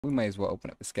We may as well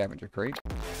open up the scavenger crate.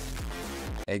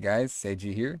 Hey guys,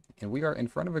 Seiji here, and we are in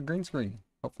front of a green screen.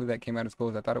 Hopefully that came out as cool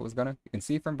as I thought it was gonna. You can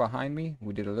see from behind me,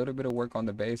 we did a little bit of work on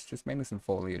the base, just mainly some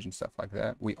foliage and stuff like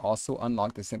that. We also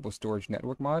unlocked the simple storage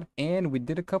network mod, and we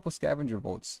did a couple scavenger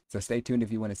vaults. So stay tuned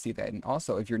if you want to see that. And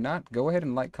also, if you're not, go ahead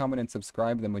and like, comment, and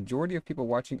subscribe. The majority of people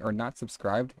watching are not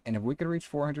subscribed, and if we could reach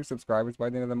 400 subscribers by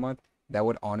the end of the month, that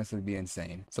would honestly be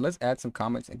insane. So let's add some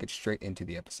comments and get straight into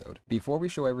the episode. Before we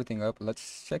show everything up,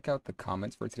 let's check out the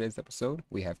comments for today's episode.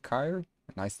 We have Kyre.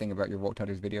 Nice thing about your Vault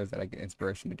Hunters videos that I get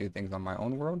inspiration to do things on my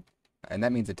own world. And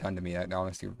that means a ton to me. That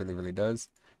honestly really does.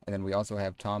 And then we also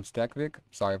have Tom Stackvik.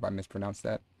 Sorry if I mispronounced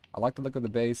that. I like the look of the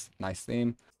base. Nice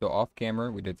theme. So off camera,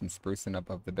 we did some sprucing up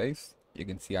of the base. You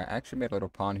can see I actually made a little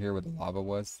pond here where the lava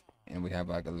was. And we have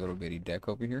like a little bitty deck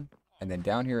over here. And then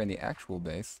down here in the actual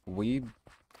base, we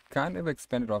kind of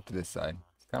expanded off to this side.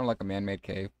 It's kind of like a man-made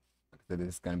cave. So this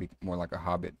is going to be more like a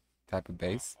hobbit type of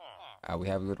base. We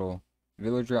have a little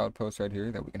villager outpost right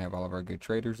here that we can have all of our good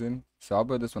traders in. So I'll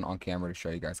build this one on camera to show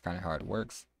you guys kind of how it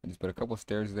works. I just put a couple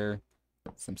stairs there,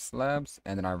 some slabs,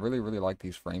 and then I really like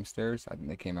these frame stairs. I think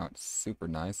they came out super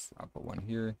nice. I'll put one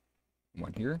here,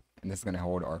 and this is going to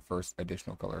hold our first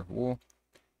additional color of wool.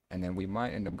 And then we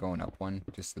might end up going up one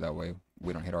just so that way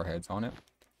we don't hit our heads on it.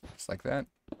 Just like that.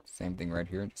 Same thing right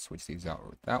here. Just switch these out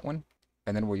with that one.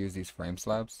 And then we'll use these frame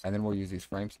slabs.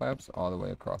 All the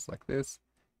way across like this.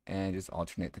 And just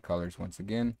alternate the colors once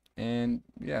again. And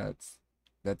yeah,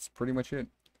 that's pretty much it.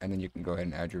 And then you can go ahead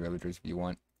and add your villagers if you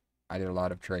want. I did a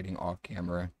lot of trading off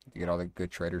camera to get all the good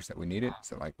traders that we needed.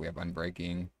 So like we have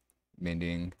unbreaking,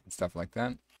 mending, and stuff like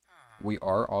that. We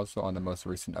are also on the most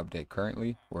recent update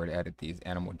currently, where it added these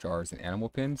animal jars and animal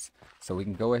pins. So we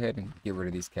can go ahead and get rid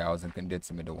of these cows and condense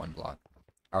them into one block.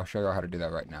 I'll show you how to do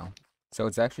that right now. So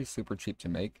it's actually super cheap to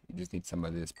make. You just need some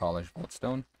of this polished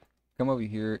stone. Come over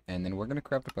here, and then we're going to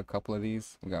craft up a couple of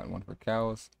these. We got one for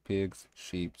cows, pigs,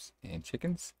 sheep, and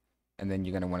chickens. And then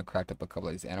you're going to want to craft up a couple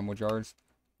of these animal jars.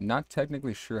 Not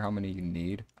technically sure how many you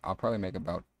need. I'll probably make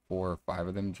about 4 or 5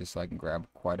 of them just so I can grab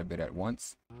quite a bit at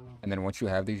once. And then once you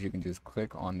have these, you can just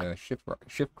click on the shift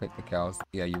click the cows.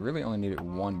 Yeah, you really only needed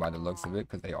one by the looks of it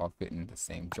because they all fit in the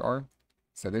same jar.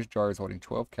 So this jar is holding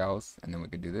 12 cows, and then we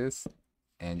could do this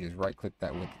and just right click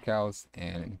that with the cows,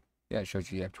 and yeah, it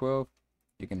shows you have 12.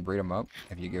 You can breed them up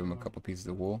if you give them a couple pieces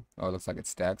of wool. Oh, it looks like it's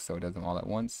stacked, so it does them all at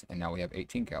once, and now we have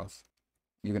 18 cows.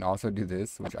 You can also do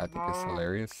this, which I think is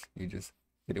hilarious. You just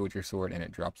hit it with your sword and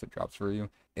it drops for you.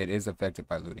 It is affected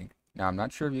by looting. Now, I'm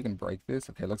not sure if you can break this.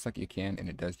 Okay, it looks like you can, and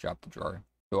it does drop the jar.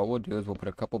 So what we'll do is we'll put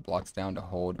a couple blocks down to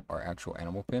hold our actual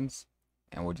animal pins,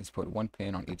 and we'll just put one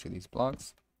pin on each of these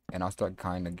blocks, and I'll start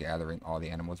kind of gathering all the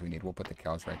animals we need. We'll put the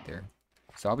cows right there.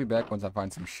 So I'll be back once I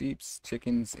find some sheep,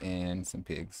 chickens, and some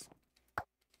pigs.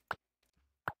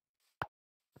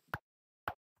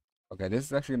 Okay, this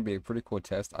is actually going to be a pretty cool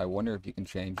test. I wonder if you can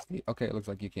change the... Okay, it looks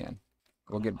like you can.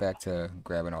 We'll get back to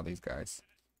grabbing all these guys.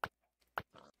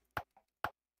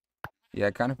 Yeah,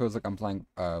 it kind of feels like I'm playing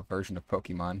a version of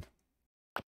Pokemon.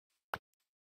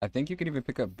 I think you can even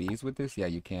pick up bees with this. Yeah,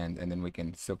 you can. And then we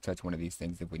can silk touch one of these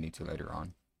things if we need to later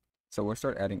on. So we'll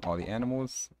start adding all the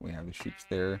animals. We have the sheep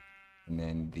there. And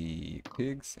then the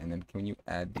pigs. And then can you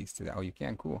add these to that? Oh, you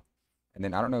can. Cool. And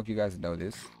then I don't know if you guys know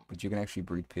this, but you can actually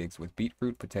breed pigs with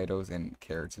beetroot, potatoes, and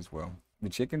carrots as well. The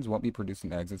chickens won't be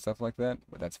producing eggs and stuff like that,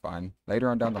 but that's fine. Later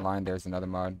on down the line, there's another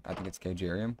mod, I think it's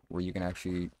Cagerium, where you can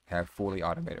actually have fully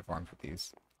automated farms with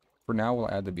these. For now, we'll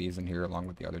add the bees in here along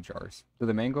with the other jars. So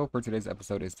the main goal for today's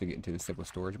episode is to get into the simple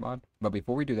storage mod. But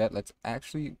before we do that, let's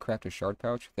actually craft a shard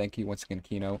pouch. Thank you once again,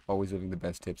 Kino, always leaving the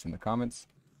best tips in the comments.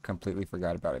 Completely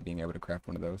forgot about it being able to craft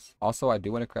one of those. Also, I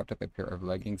do want to craft up a pair of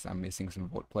leggings. I'm missing some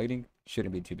volt plating.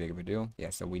 Shouldn't be too big of a deal.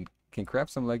 Yeah, so we can craft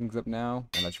some leggings up now,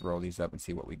 and let's roll these up and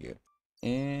see what we get.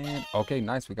 And okay,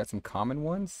 nice. We got some common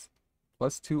ones.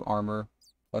 +2 armor,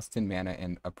 +10 mana,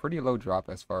 and a pretty low drop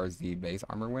as far as the base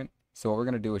armor went. So what we're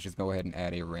going to do is just go ahead and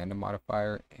add a random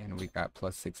modifier, and we got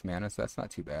 +6 mana, so that's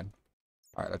not too bad.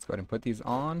 Alright, let's go ahead and put these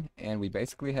on, and we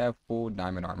basically have full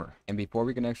diamond armor. And before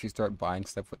we can actually start buying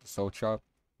stuff with the soul chop,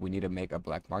 we need to make a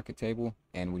black market table,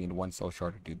 and we need 1 soul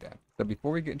shard to do that. So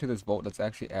before we get into this vault, let's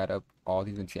actually add up all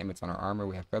these enchantments on our armor.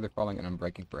 We have feather falling and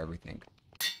unbreaking for everything.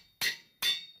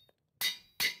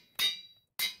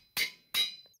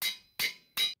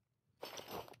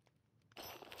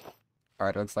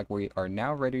 Alright, it looks like we are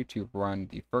now ready to run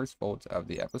the first vault of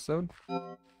the episode.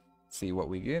 See what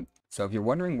we get. So if you're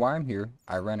wondering why I'm here,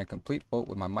 I ran a complete vault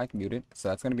with my mic muted, so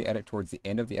that's going to be added towards the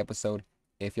end of the episode.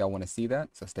 if y'all want to see that,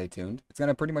 so stay tuned. It's going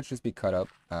to pretty much just be cut up.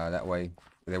 That way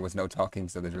there was no talking,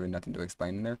 so there's really nothing to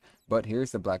explain in there. But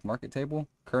here's the black market table.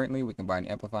 Currently, we can buy an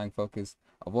amplifying focus,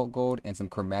 a volt gold, and some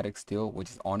chromatic steel,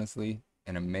 which is honestly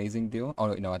an amazing deal.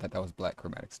 Oh, no, I thought that was black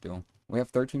chromatic steel. We have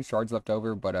 13 shards left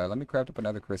over, but let me craft up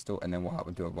another crystal, and then we'll hop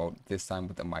into a vault, this time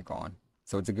with the mic on.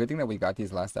 So it's a good thing that we got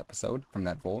these last episode from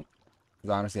that vault,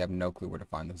 because I honestly have no clue where to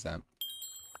find those at.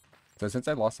 So since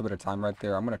I lost a bit of time right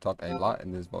there, I'm going to talk a lot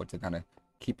in this vault to kind of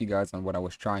keep you guys on what I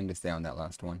was trying to say on that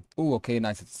last one. Ooh, okay,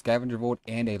 nice. It's a scavenger vault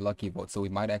and a lucky vault, so we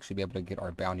might actually be able to get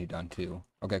our bounty done too.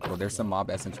 Okay, cool. There's some mob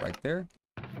essence right there.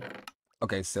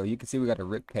 Okay, so you can see we got a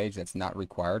rip page that's not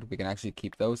required. We can actually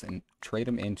keep those and trade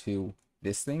them into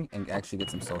this thing and actually get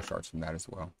some soul shards from that as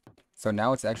well. So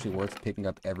now it's actually worth picking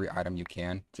up every item you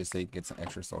can, just so you get some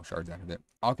extra soul shards out of it.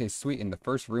 Okay, sweet. In the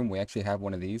first room, we actually have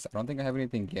one of these. I don't think I have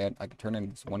anything yet. I can turn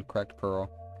in this one cracked pearl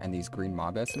and these green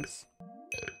mob essence.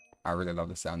 I really love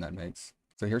the sound that makes.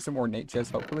 So here's some ornate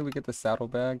chests. Hopefully we get the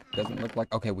saddlebag. Doesn't look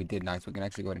like... Okay, we did. Nice. We can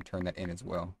actually go ahead and turn that in as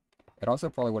well. It also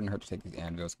probably wouldn't hurt to take these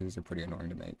anvils because these are pretty annoying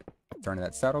to make. Turn in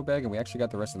that saddlebag, and we actually got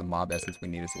the rest of the mob essence we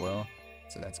need as well.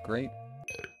 So that's great.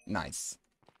 Nice.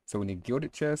 So we need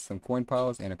gilded chests, some coin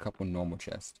piles, and a couple normal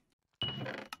chests.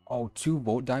 Oh, 2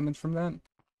 volt diamonds from that?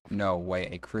 No way,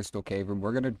 a crystal cave room.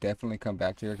 We're going to definitely come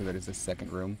back to here because it is the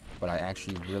second room. But I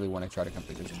actually really want to try to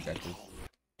complete this objective.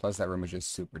 Plus, that room is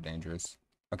just super dangerous.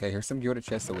 Okay, here's some gilded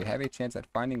chests, so we have a chance at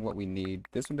finding what we need.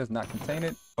 This one does not contain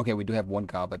it. Okay, we do have 1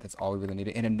 goblet. That's all we really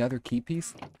needed. And another key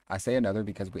piece. I say another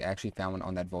because we actually found one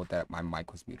on that vault that my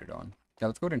mic was muted on. Now,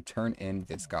 let's go ahead and turn in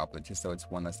this goblet just so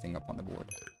it's one less thing up on the board.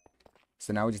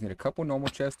 So now we just need a couple normal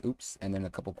chests, oops, and then a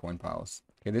couple coin piles.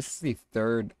 Okay, this is the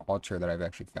 3rd altar that I've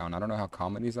actually found. I don't know how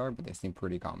common these are, but they seem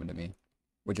pretty common to me,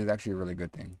 which is actually a really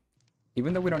good thing.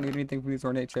 Even though we don't need anything from these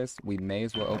ornate chests, we may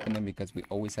as well open them because we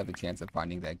always have the chance of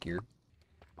finding that gear.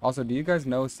 Also, do you guys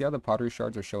know, see how the pottery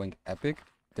shards are showing epic?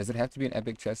 Does it have to be an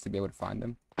epic chest to be able to find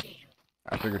them?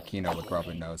 I figured Kino would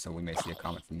probably know, so we may see a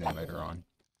comment from them later on.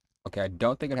 Okay, I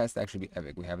don't think it has to actually be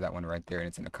epic. We have that one right there, and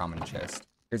it's in a common chest.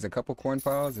 Here's a couple coin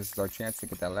piles. This is our chance to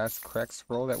get that last cracked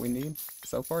scroll that we need.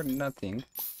 So far, nothing.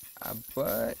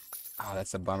 But... oh,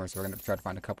 that's a bummer. So we're going to try to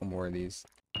find a couple more of these.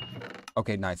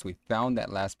 Okay, nice. We found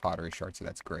that last pottery shard, so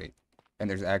that's great. And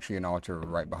there's actually an altar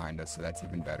right behind us, so that's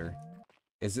even better.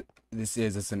 This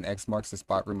is an X marks the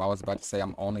spot room. I was about to say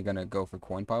I'm only going to go for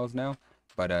coin piles now.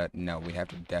 But no, we have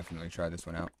to definitely try this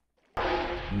one out.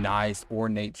 Nice.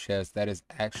 Ornate chest. That is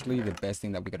actually the best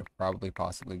thing that we could have probably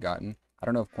possibly gotten. I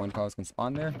don't know if coin piles can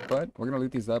spawn there, but we're going to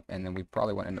loot these up, and then we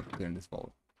probably won't end up clearing this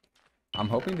vault. I'm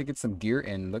hoping to get some gear,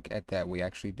 and look at that. We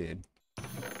actually did.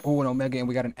 Oh, an omega, and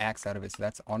we got an axe out of it, so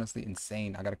that's honestly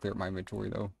insane. I got to clear up my inventory,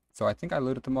 though. So I think I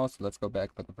looted them all, so let's go back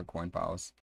looking for coin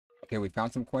piles. Okay, we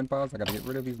found some coin piles. I got to get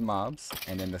rid of these mobs,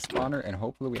 and then the spawner, and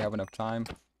hopefully we have enough time.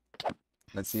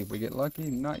 Let's see if we get lucky.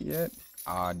 Not yet.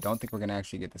 Don't think we're going to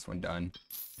actually get this one done.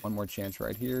 One more chance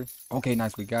right here. Okay,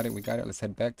 nice. We got it. We got it. Let's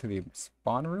head back to the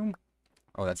spawn room.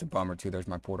 Oh, that's a bummer too. There's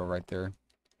my portal right there.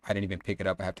 I didn't even pick it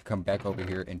up. I have to come back over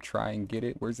here and try and get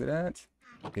it. Where's it at?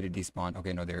 Did it despawn?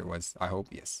 Okay, no, there it was. I hope,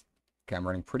 yes. Okay, I'm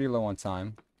running pretty low on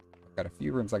time. I've got a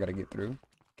few rooms I gotta get through.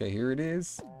 Okay, here it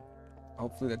is.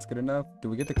 Hopefully that's good enough. Do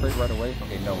we get the crate right away?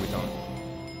 Okay, no, we don't.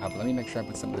 But let me make sure I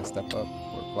put some of this stuff up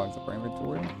before it clogs up our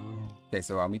inventory. Okay,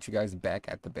 so I'll meet you guys back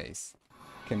at the base.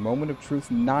 Okay, moment of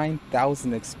truth,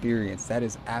 9,000 experience. That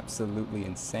is absolutely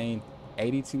insane.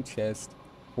 82 chests.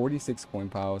 46 coin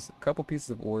piles, a couple pieces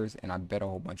of ores, and I bet a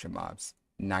whole bunch of mobs.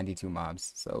 92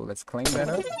 mobs. So let's claim that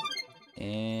up.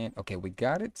 And okay, we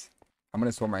got it. I'm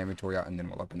gonna sort my inventory out and then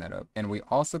we'll open that up. And we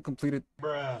also completed...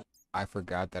 Bruh. I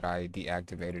forgot that I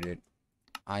deactivated it.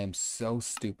 I am so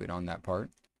stupid on that part.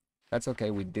 That's okay,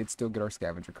 we did still get our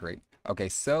scavenger crate. Okay,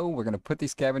 so we're gonna put the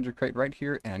scavenger crate right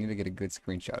here, and I need to get a good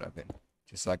screenshot of it,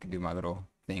 just so I can do my little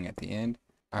thing at the end.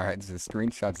 Alright, so the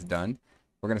screenshot's done.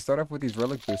 We're gonna start off with these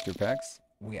relic booster packs.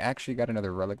 We actually got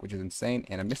another relic, which is insane,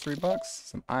 and a mystery box,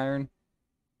 some iron.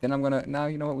 Then I'm gonna, now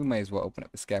you know what, we may as well open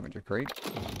up the scavenger crate.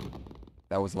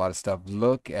 That was a lot of stuff.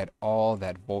 Look at all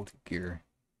that vault gear.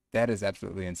 That is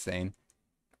absolutely insane.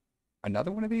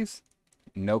 Another one of these?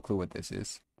 No clue what this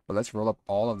is. But let's roll up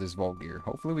all of this vault gear.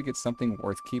 Hopefully we get something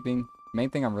worth keeping.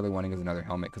 Main thing I'm really wanting is another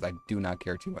helmet, because I do not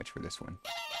care too much for this one.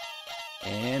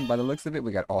 And by the looks of it,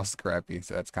 we got all scrappy,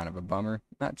 so that's kind of a bummer.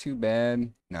 Not too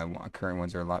bad. No, my current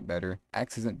ones are a lot better.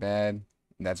 Axe isn't bad.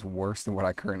 That's worse than what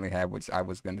I currently have, which I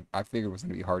figured was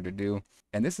gonna be hard to do.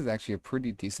 And this is actually a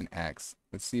pretty decent axe.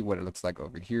 Let's see what it looks like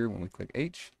over here when we click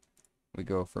H. We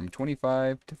go from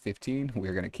 25 to 15.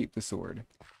 We're gonna keep the sword.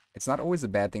 It's not always a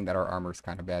bad thing that our armor is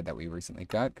kind of bad that we recently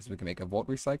got, because we can make a vault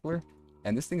recycler.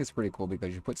 And this thing is pretty cool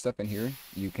because you put stuff in here.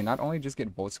 You can not only just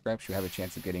get bolt scraps, you have a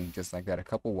chance of getting just like that a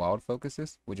couple wild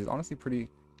focuses, which is honestly pretty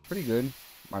good.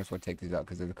 Might as well take these out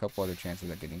because there's a couple other chances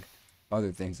of getting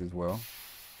other things as well.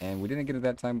 And we didn't get it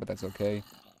that time, but that's okay.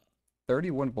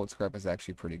 31 bolt scrap is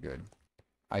actually pretty good.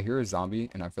 I hear a zombie,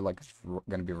 and I feel like it's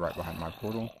gonna be right behind my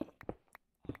portal.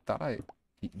 Thought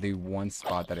the one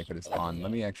spot that I could have spawned.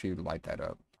 Let me actually light that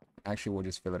up. Actually, we'll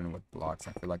just fill it in with blocks.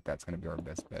 I feel like that's gonna be our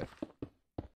best bet.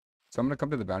 So I'm going to come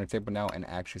to the bounty table now and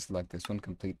actually select this one,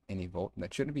 complete any vault.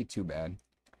 That shouldn't be too bad.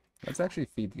 Let's actually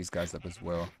feed these guys up as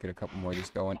well. Get a couple more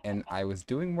just going. And I was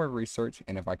doing more research,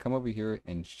 and if I come over here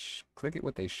and click it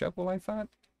with a shovel, I thought?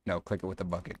 No, click it with a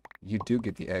bucket. You do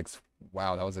get the eggs.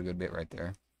 Wow, that was a good bit right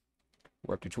there.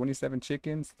 We're up to 27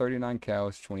 chickens, 39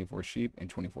 cows, 24 sheep, and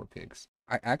 24 pigs.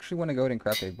 I actually want to go ahead and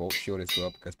craft a vault shield as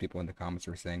well because people in the comments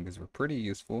were saying these were pretty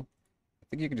useful. I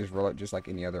think you can just roll it just like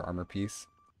any other armor piece.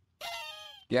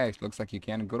 Yeah, it looks like you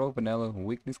can. Good old vanilla,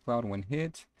 weakness cloud when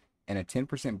hit, and a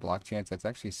 10% block chance. That's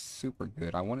actually super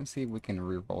good. I want to see if we can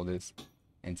re-roll this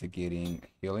into getting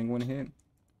healing when hit.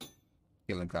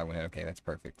 Healing cloud when hit. Okay, that's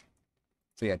perfect.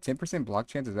 So yeah, 10% block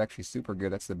chance is actually super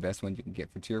good. That's the best one you can get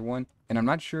for tier 1. And I'm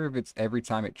not sure if it's every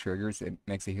time it triggers, it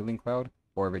makes a healing cloud,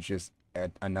 or if it's just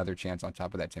another chance on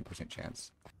top of that 10%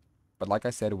 chance. But like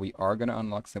I said, we are going to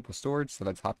unlock simple storage, so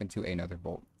let's hop into another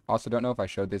vault. Also, don't know if I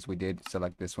showed this. We did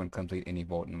select this one, complete any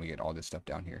vault, and we get all this stuff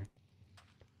down here.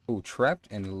 Ooh, trapped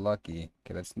and lucky.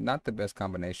 Okay, that's not the best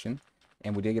combination.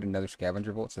 And we did get another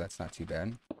scavenger vault, so that's not too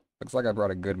bad. Looks like I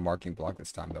brought a good marking block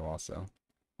this time, though, also.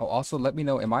 Oh, also, let me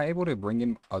know, am I able to bring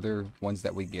in other ones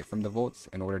that we get from the vaults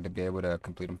in order to be able to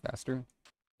complete them faster?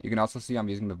 You can also see I'm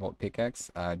using the vault pickaxe,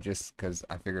 just because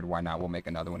I figured why not? We'll make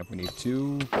another one if we need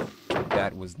to.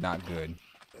 That was not good.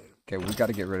 Okay, we got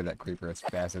to get rid of that creeper as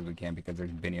fast as we can because there's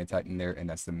Biniatite in there, and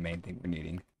that's the main thing we're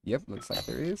needing. Yep, looks like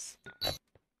there is.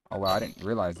 Oh, wow, I didn't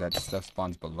realize that stuff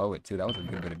spawns below it, too. That was a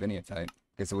good bit of Biniatite.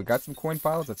 Okay, so we got some coin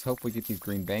piles. Let's hope we get these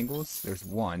green bangles. There's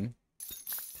one.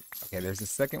 Okay, there's the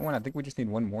second one. I think we just need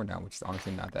one more now, which is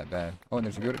honestly not that bad. Oh, and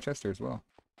there's a Yoda chest here as well.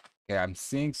 Okay, I'm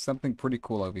seeing something pretty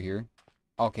cool over here.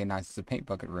 Okay, nice. It's a paint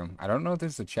bucket room. I don't know if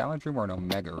this is a challenge room or an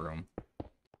Omega room.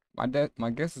 My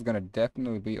guess is going to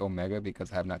definitely be Omega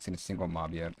because I have not seen a single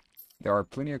mob yet. There are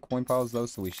plenty of coin piles though,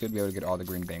 so we should be able to get all the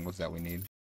green bangles that we need.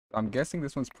 I'm guessing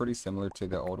this one's pretty similar to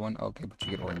the old one. Okay, but you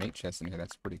get ornate chests in here.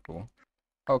 That's pretty cool.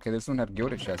 Okay, this one had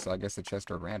gilded chests, so I guess the chests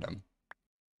are random.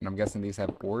 And I'm guessing these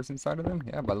have ores inside of them?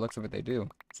 Yeah, by the looks of it, they do.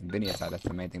 Some Biniatite, that's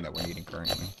the main thing that we're needing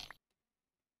currently.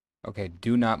 Okay,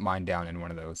 do not mine down in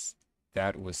one of those.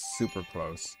 That was super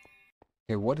close.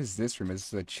 Okay, what is this room? Is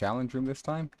this a challenge room this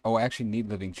time? Oh, I actually need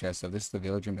living chests, so this is the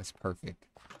village room. That's perfect.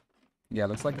 Yeah, it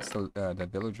looks like it's the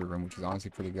villager room, which is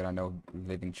honestly pretty good. I know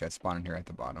living chests spawn in here at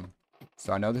the bottom.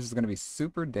 So I know this is going to be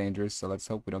super dangerous, so let's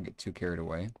hope we don't get too carried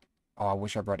away. Oh, I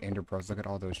wish I brought ender pearls. Look at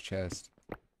all those chests.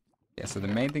 Yeah, so the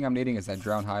main thing I'm needing is that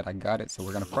drown hide. I got it, so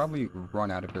we're going to probably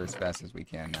run out of here as fast as we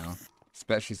can now.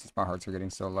 Especially since my hearts are getting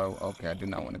so low. Okay, I did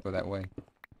not want to go that way.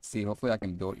 See, hopefully I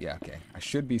can build... Yeah, okay. I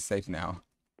should be safe now.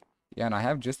 Yeah, and I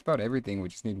have just about everything. We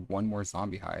just need one more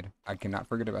zombie hide. I cannot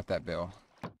forget about that bill.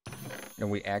 And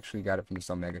we actually got it from this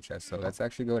Omega chest. So let's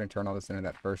actually go ahead and turn all this into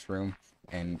that first room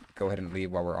and go ahead and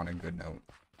leave while we're on a good note.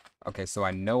 Okay, so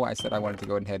I know I said I wanted to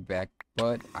go ahead and head back,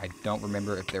 but I don't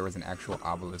remember if there was an actual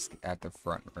obelisk at the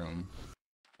front room.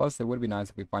 Plus, it would be nice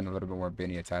if we find a little bit more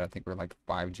Biniatite. I think we're like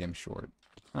 5 gems short.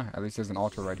 At least there's an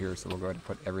altar right here, so we'll go ahead and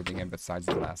put everything in besides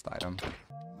the last item.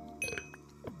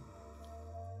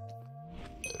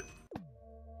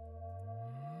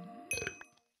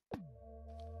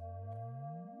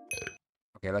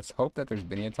 Okay, let's hope that there's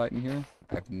Biniatite in here.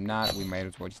 If not, we might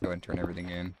as well just go ahead and turn everything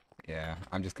in. Yeah,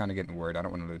 I'm just kind of getting worried. I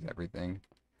don't want to lose everything.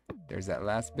 There's that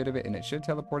last bit of it, and it should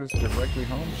teleport us directly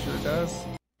home. Sure does.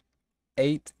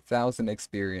 8,000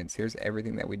 experience. Here's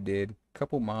everything that we did.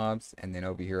 Couple mobs, and then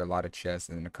over here a lot of chests,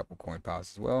 and then a couple coin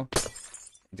piles as well.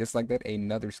 Just like that,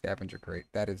 another scavenger crate.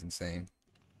 That is insane.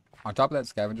 On top of that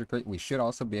scavenger crate, we should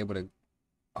also be able to...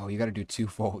 Oh, you got to do 2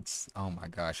 volts. Oh my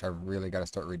gosh, I really got to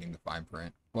start reading the fine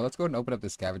print. Well, let's go ahead and open up the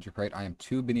scavenger crate. I am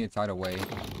 2 Biniatite away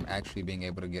from actually being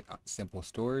able to get simple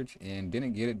storage, and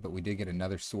didn't get it, but we did get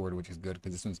another sword, which is good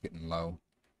because this one's getting low.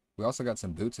 We also got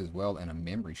some boots as well and a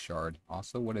memory shard.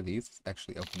 Also, what are these? Let's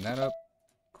actually open that up.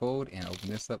 Code, and open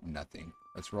this up. Nothing.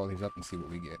 Let's roll these up and see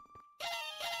what we get.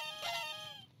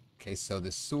 Okay, so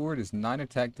the sword is 9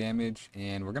 attack damage,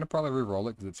 and we're going to probably re-roll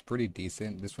it because it's pretty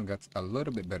decent. This one got a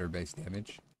little bit better base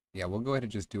damage. Yeah, we'll go ahead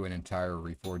and just do an entire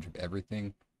reforge of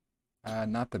everything.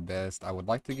 Not the best. I would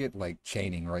like to get, like,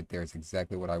 chaining right there. It's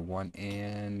exactly what I want,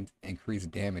 and increase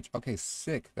damage. Okay,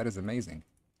 sick. That is amazing.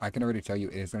 I can already tell you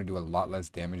it is going to do a lot less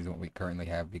damage than what we currently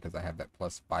have because I have that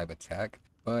 +5 attack.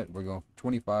 But we're going from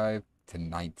 25 to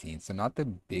 19. So not the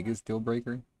biggest deal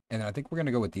breaker. And then I think we're going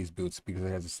to go with these boots because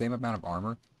it has the same amount of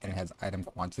armor and it has item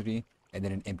quantity and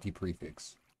then an empty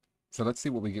prefix. So let's see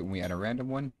what we get when we add a random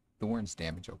one. Thorns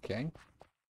damage, okay. And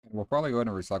we'll probably go ahead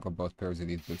and recycle both pairs of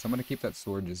these boots. I'm going to keep that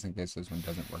sword just in case this one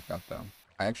doesn't work out though.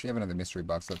 I actually have another mystery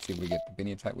box. Let's see if we get the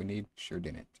Binion type we need. Sure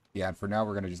didn't. Yeah, and for now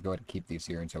we're going to just go ahead and keep these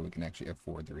here until we can actually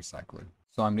afford the recycler.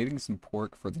 So I'm needing some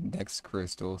pork for the next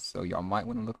crystal, so y'all might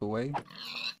want to look away.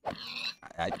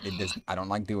 I don't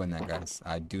like doing that, guys.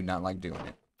 I do not like doing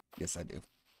it. Yes, I do.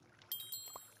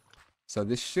 So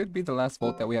this should be the last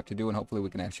vault that we have to do, and hopefully we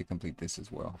can actually complete this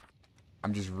as well.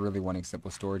 I'm just really wanting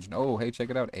simple storage. And oh, hey, check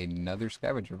it out. Another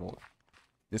scavenger vault.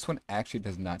 This one actually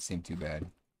does not seem too bad.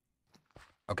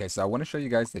 Okay, so I want to show you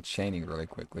guys the chaining really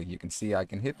quickly. You can see I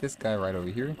can hit this guy right over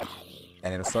here,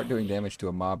 and it'll start doing damage to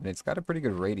a mob, and it's got a pretty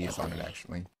good radius on it,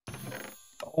 actually.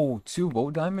 Oh, 2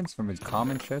 Volt Diamonds from his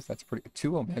common chest. That's pretty...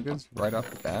 2 Omegas right off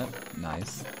the bat.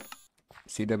 Nice.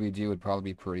 CWG would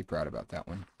probably be pretty proud about that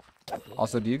one.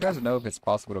 Also, do you guys know if it's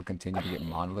possible to continue to get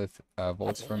monolith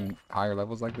volts from higher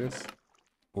levels like this?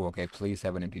 Oh, okay, please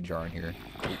have an empty jar in here.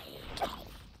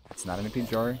 It's not an empty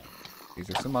jar. These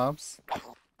are some mobs.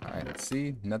 Alright, let's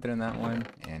see. Nothing in that one.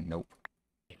 And nope.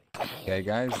 Okay,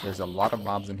 guys, there's a lot of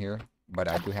mobs in here. But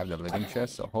I do have the living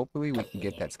chest, so hopefully we can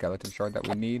get that skeleton shard that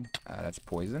we need. That's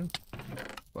poison.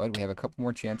 But we have a couple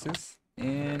more chances.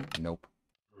 And nope.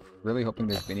 Really hoping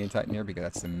there's Binion Titan here because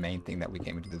that's the main thing that we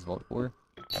came into this vault for.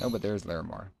 No, but there's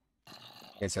Larimar.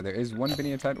 Okay, so there is one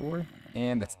Binion Titan ore.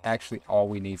 And that's actually all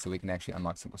we need so we can actually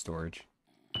unlock simple storage.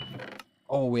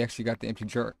 Oh, we actually got the empty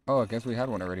jar. Oh, I guess we had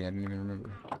one already. I didn't even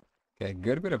remember. Okay,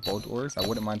 good bit of Volt ores. I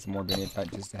wouldn't mind some more Binion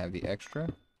Titan just to have the extra.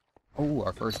 Oh,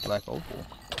 our first black opal.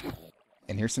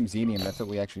 And here's some Xenium. That's what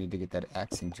we actually need to get that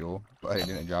Axing Jewel. But it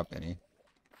didn't drop any.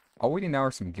 All we need now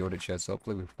are some gilded chests.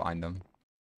 Hopefully we find them.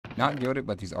 Not gilded,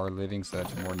 but these are living, so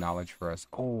that's more knowledge for us.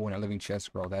 Oh, and a living chest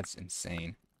scroll. That's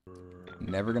insane.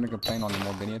 Never going to complain on the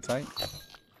more Biniotite.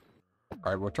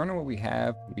 Alright, we'll turn on what we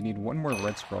have. We need one more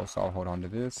red scroll, so I'll hold on to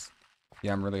this.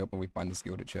 Yeah, I'm really hoping we find this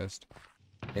gilded chest.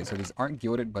 Okay, so these aren't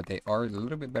gilded, but they are a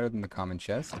little bit better than the common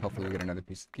chest. Hopefully we get another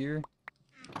piece of gear.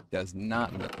 Does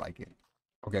not look like it.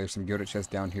 Okay, there's some gilded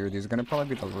chests down here. These are going to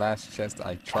probably be the last chest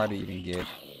I try to even get.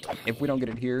 If we don't get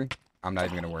it here, I'm not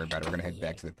even going to worry about it. We're going to head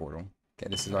back to the portal. Okay,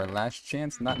 this is our last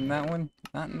chance. Not in that one.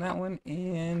 Not in that one.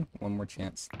 And one more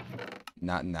chance.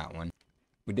 Not in that one.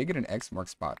 We did get an X mark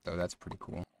spot, though. That's pretty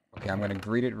cool. Okay, I'm going to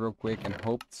greet it real quick and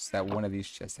hope that one of these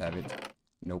chests have it.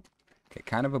 Nope. Okay,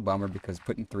 kind of a bummer because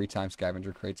putting 3 times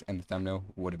scavenger crates in the thumbnail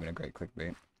would have been a great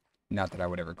clickbait. Not that I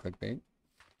would ever clickbait.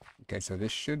 Okay, so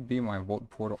this should be my Volt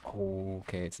portal. Oh,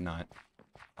 okay, it's not.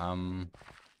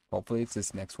 Hopefully it's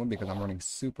this next one because I'm running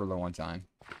super low on time.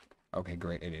 Okay,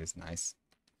 great, it is. Nice.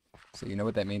 So you know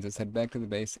what that means. Let's head back to the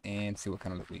base and see what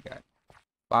kind of loot we got.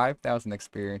 5,000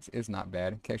 experience is not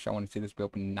bad. In case y'all want to see this, we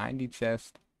opened 90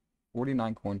 chests,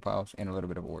 49 corn piles, and a little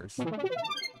bit of ores.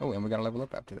 Oh, and we got to level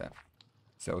up after that.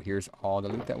 So here's all the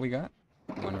loot that we got.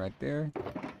 One right there.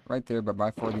 Right there, but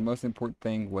by far the most important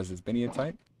thing was this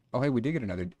Biniotite. Oh, hey, we did get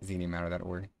another Xenium out of that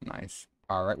ore. Nice.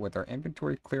 Alright, with our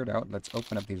inventory cleared out, let's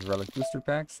open up these relic booster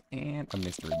packs and a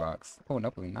mystery box. Oh,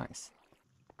 lovely, nice.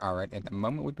 Alright, at the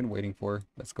moment we've been waiting for,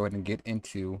 let's go ahead and get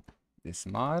into this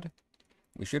mod.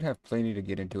 We should have plenty to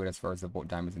get into it as far as the Volt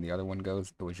Diamonds and the other one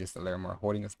goes. It was just the Larimar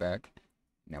holding us back.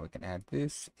 Now we can add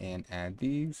this and add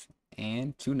these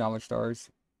and 2 knowledge stars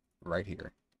right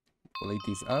here. We'll eat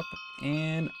these up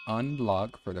and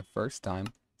unlock for the first time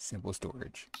simple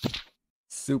storage.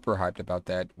 Super hyped about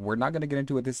that. We're not going to get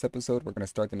into it this episode. We're going to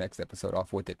start the next episode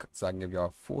off with it so I can give y'all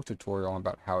a full tutorial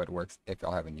about how it works if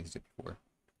y'all haven't used it before.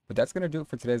 But that's going to do it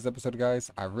for today's episode,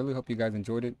 guys. I really hope you guys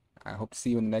enjoyed it. I hope to see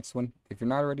you in the next one. If you're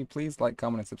not already, please like,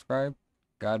 comment, and subscribe.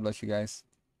 God bless you guys.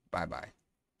 Bye-bye.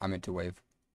 I'm into Wave.